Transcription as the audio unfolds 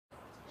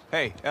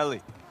Hey,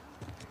 Ellie.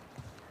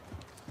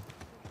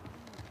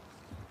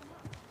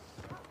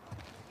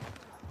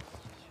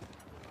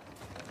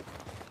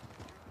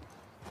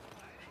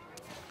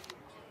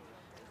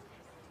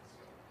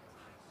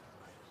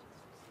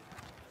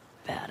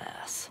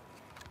 Badass.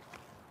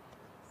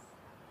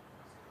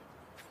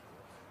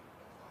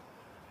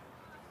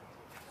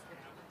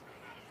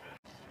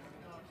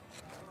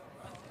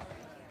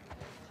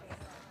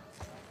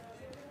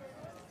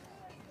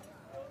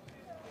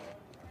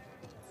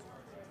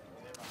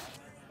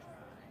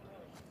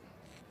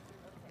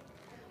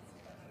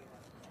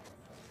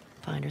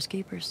 Finders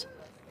keepers.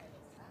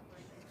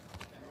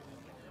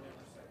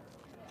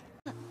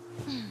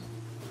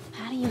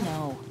 How do you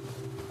know?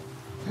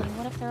 I mean,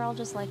 what if they're all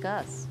just like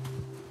us?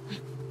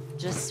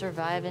 Just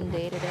surviving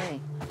day to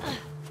day.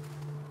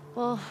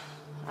 Well,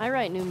 I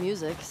write new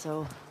music,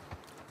 so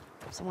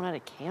if someone had a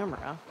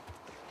camera.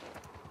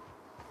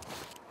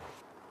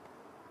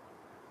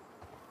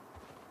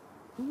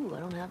 Ooh, I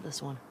don't have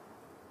this one.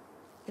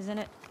 Isn't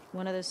it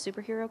one of those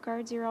superhero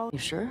cards you're all... You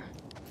sure?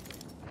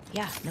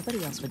 Yeah,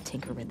 nobody else would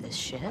tinker with this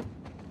shit.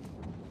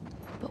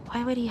 But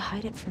why would he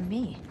hide it from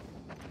me?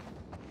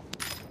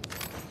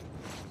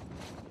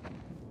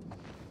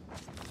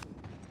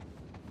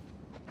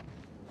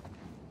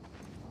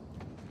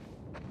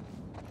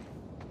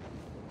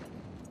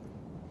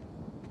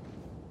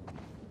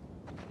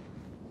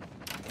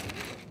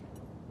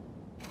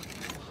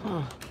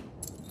 Huh.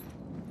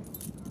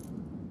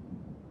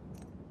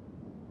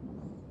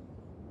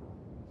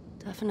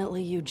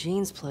 Definitely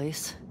Eugene's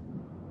place.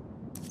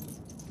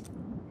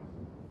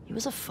 He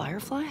was a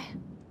Firefly?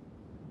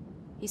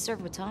 He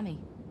served with Tommy.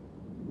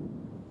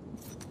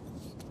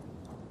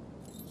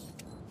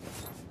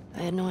 I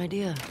had no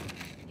idea.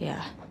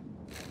 Yeah.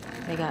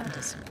 They got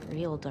into some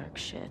real dark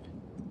shit.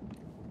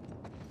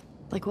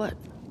 Like what?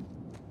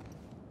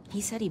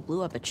 He said he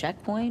blew up a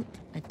checkpoint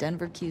at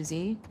Denver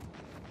QZ,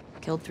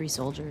 killed 3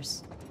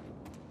 soldiers,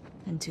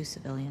 and 2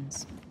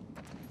 civilians.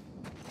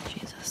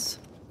 Jesus.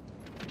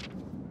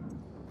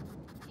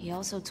 He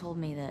also told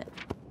me that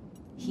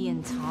he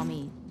and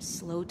Tommy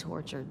slow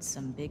tortured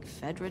some big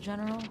Fedra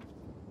general.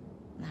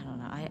 I don't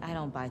know. I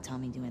don't buy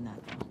Tommy doing that,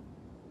 though.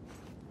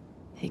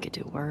 He could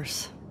do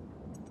worse.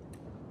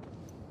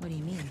 What do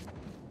you mean?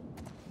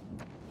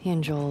 He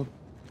and Joel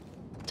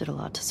did a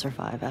lot to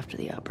survive after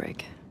the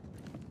outbreak.